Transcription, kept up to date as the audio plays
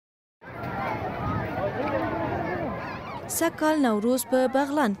سږکال نوروز په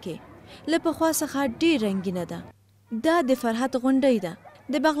بغلان کې له پخوا څخه ډېر رنګینه ده. دا د فرحت غونډۍ ده.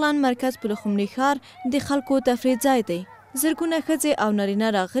 د بغلان مرکز په لخمني ښار د خلکو تفریح ځای دی. زرګونه ښځې او نارینه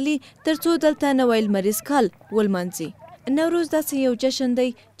راغلي تر څو دلته نوی لمریز کال ولمانځي. نوروز داسې یو جشن دی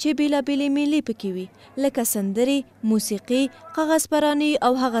چې بېلابېلې میلې پکې وي لکه سندرې، موسیقي، کاغذ پراني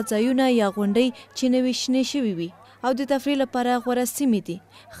او هغه ځایونه یا غونډۍ چې نوې شنې شوي وي او د تفریح لپاره غوره سیمې دي.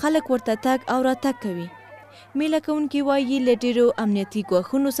 خلک ورته تګ او راتګ کوي. میله کوونکي وایي له ډېرو امنیتي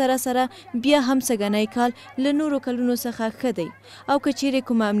ګواښونو سره بیا هم سږنی کال له نورو کلونو څخه ښه دی او که چیرې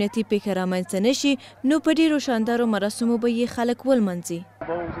کومه امنیتي پیښه رامنځته نه شي نو په ډېرو شاندارو مراسمو به یې خلک ولمانځي.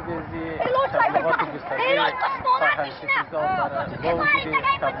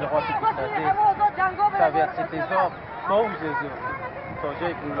 تا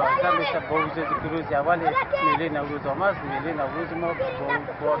جایی که ملاحظه میشه با وجود که روز اول میله نوروز آمد، میله نوروز ما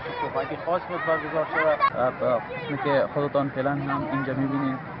با شکوفگی خاص بود برگزار شود. قسمی که خودتان فعلا هم اینجا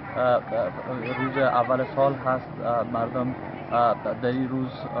میبینید روز اول سال هست. مردم در این روز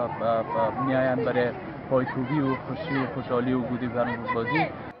میآیند برای پایکوبی و خوشی و خوشحالی و بودی برنامه‌بازی.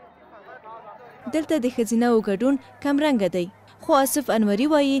 دلته د ښځینه‌و ګډون کمرنګه دی. خو آصف انوري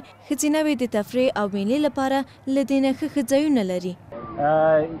وایي ښځینه‌وې د تفریح او میلې لپاره له دې نه ښه ځایونه لري.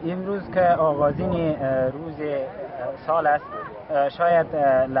 امروز که آغازین روز سال است شاید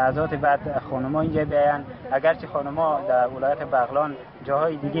لحظات بعد خانم‌ها اینجا بیاین. اگرچه خانم‌ها در ولایت بغلان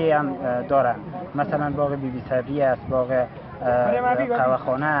جاهای دیگه هم دارن، مثلا باغ بیبی صبری است، باغ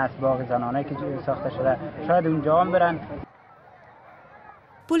قهوه‌خانه است، باغ زنانه که ساخته شده، شاید اونجا هم برن.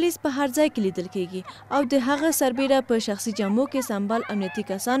 پولیس په هر ځای کې لیدل کېږي او د هغه سربیره په شخصي جامو کې سمبال امنیتي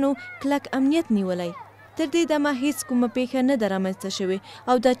کسانو کلک امنیت نیولی. تر دې دمه هیڅ کومه پیښه نه ده رامنځته شوې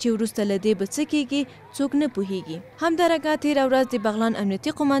او دا چې وروسته له دې به څه کېږي څوک نه پوهېږي. همدارنګه تېره ورځ د بغلان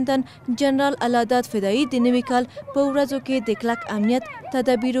امنیتي قومندان جنرال الاداد فدایي د نوي کال په ورځو کې د کلک امنیت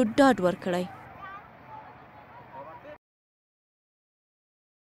تدابیرو ډاډ ورکړی.